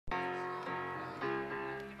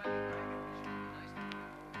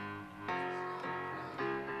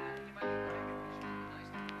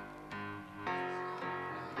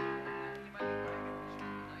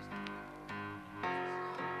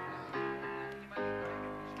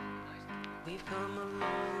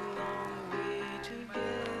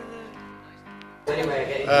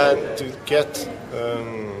And to get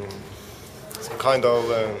some kind of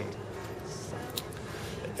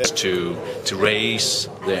to raise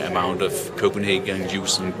the amount of Copenhagen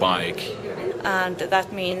using bike. And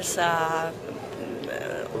that means to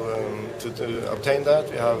obtain that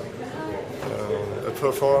we have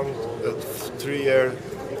performed a 3-year.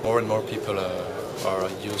 More and more people are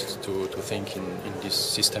used to think in this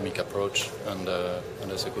systemic approach, and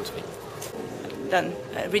that's a good thing. Then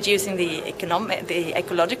reducing the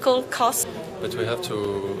ecological cost. But we have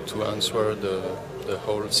to answer the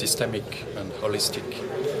whole systemic and holistic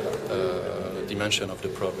dimension of the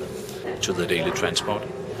problem. To the daily transport,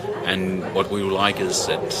 and what we would like is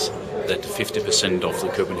that 50% of the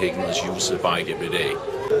Copenhageners use the bike every day.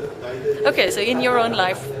 Okay, so in your own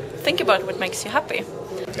life, think about what makes you happy.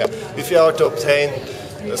 Yeah. If we are to obtain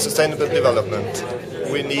sustainable development,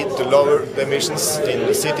 we need to lower the emissions in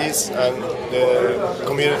the cities and the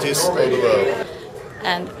communities of the world.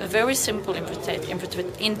 And a very simple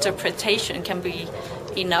interpretation can be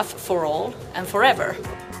enough for all and forever.